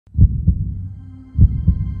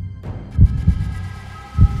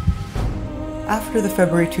After the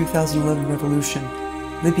February 2011 revolution,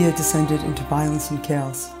 Libya descended into violence and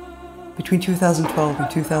chaos. Between 2012 and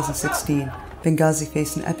 2016, Benghazi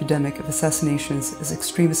faced an epidemic of assassinations as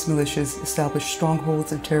extremist militias established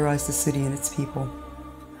strongholds and terrorized the city and its people.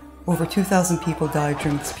 Over 2,000 people died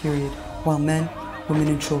during this period, while men, women,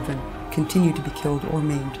 and children continue to be killed or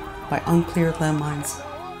maimed by uncleared landmines,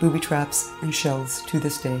 booby traps, and shells to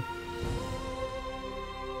this day.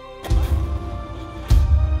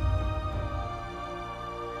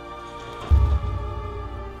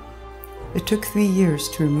 It took 3 years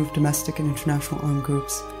to remove domestic and international armed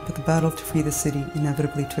groups, but the battle to free the city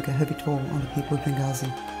inevitably took a heavy toll on the people of Benghazi.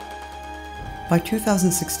 By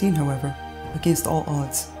 2016, however, against all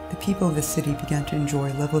odds, the people of the city began to enjoy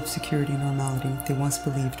a level of security and normality they once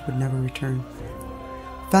believed would never return.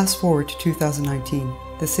 Fast forward to 2019,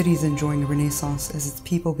 the city is enjoying a renaissance as its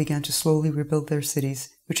people began to slowly rebuild their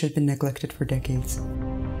cities, which had been neglected for decades.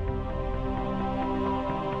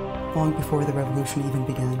 Long before the revolution even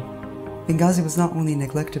began. Benghazi was not only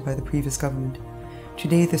neglected by the previous government.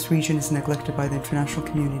 Today this region is neglected by the international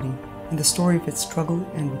community, and the story of its struggle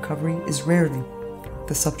and recovery is rarely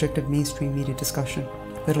the subject of mainstream media discussion,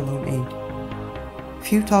 let alone aid.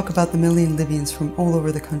 Few talk about the million Libyans from all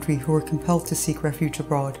over the country who were compelled to seek refuge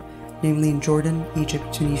abroad, namely in Jordan,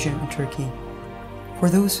 Egypt, Tunisia, and Turkey. For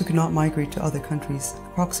those who could not migrate to other countries,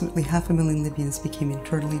 approximately 500,000 Libyans became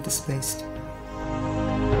internally displaced.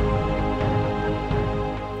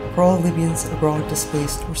 For all Libyans abroad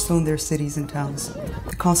displaced or still in their cities and towns,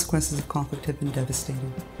 the consequences of conflict have been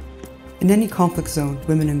devastating. In any conflict zone,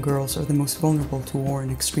 women and girls are the most vulnerable to war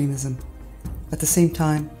and extremism. At the same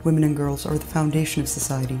time, women and girls are the foundation of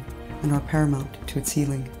society and are paramount to its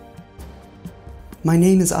healing. My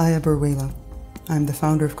name is Aya Burwela. I am the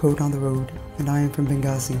founder of Code on the Road, and I am from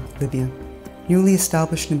Benghazi, Libya. Newly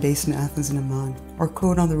established and based in Athens and Amman, our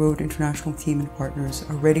Code on the Road international team and partners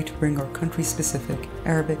are ready to bring our country-specific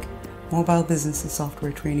Arabic, mobile business and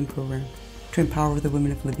software training program to empower the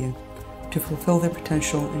women of Libya to fulfill their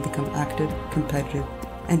potential and become active, competitive,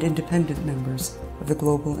 and independent members of the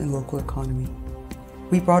global and local economy.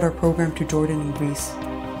 We brought our program to Jordan and Greece,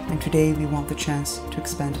 and today we want the chance to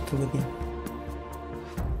expand it to Libya.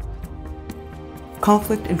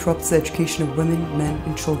 Conflict interrupts the education of women, men,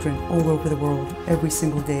 and children all over the world every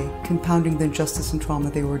single day, compounding the injustice and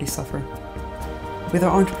trauma they already suffer. With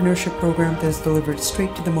our entrepreneurship program that is delivered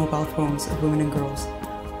straight to the mobile phones of women and girls,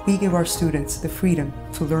 we give our students the freedom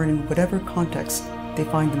to learn in whatever context they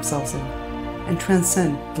find themselves in, and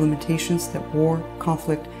transcend the limitations that war,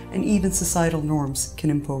 conflict, and even societal norms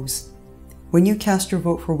can impose. When you cast your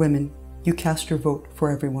vote for women, you cast your vote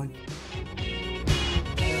for everyone.